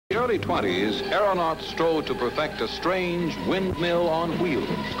In the early 20s, aeronauts strove to perfect a strange windmill on wheels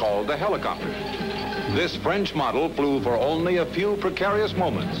called the helicopter. This French model flew for only a few precarious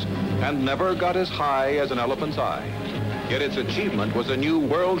moments and never got as high as an elephant's eye. Yet its achievement was a new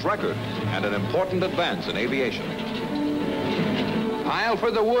world's record and an important advance in aviation. Pile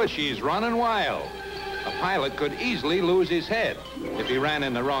for the wood, she's running wild. A pilot could easily lose his head if he ran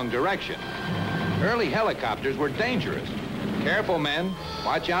in the wrong direction. Early helicopters were dangerous. Careful, men.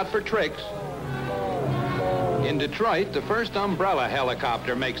 Watch out for tricks. In Detroit, the first umbrella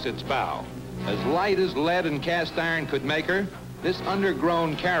helicopter makes its bow. As light as lead and cast iron could make her, this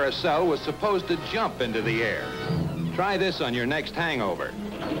undergrown carousel was supposed to jump into the air. Try this on your next hangover.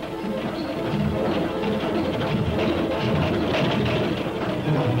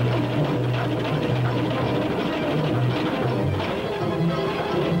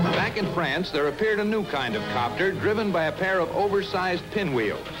 Back in France, there appeared a new kind of copter driven by a pair of oversized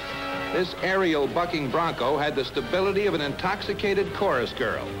pinwheels. This aerial bucking bronco had the stability of an intoxicated chorus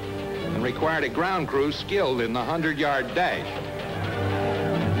girl and required a ground crew skilled in the 100-yard dash.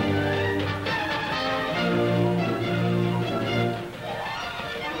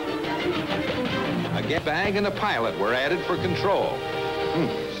 A gas bag and a pilot were added for control.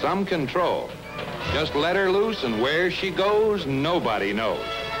 Some control. Just let her loose, and where she goes, nobody knows.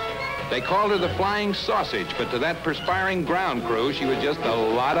 They called her the Flying Sausage, but to that perspiring ground crew, she was just a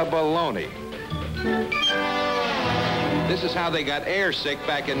lot of baloney. This is how they got airsick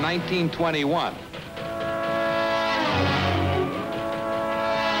back in 1921.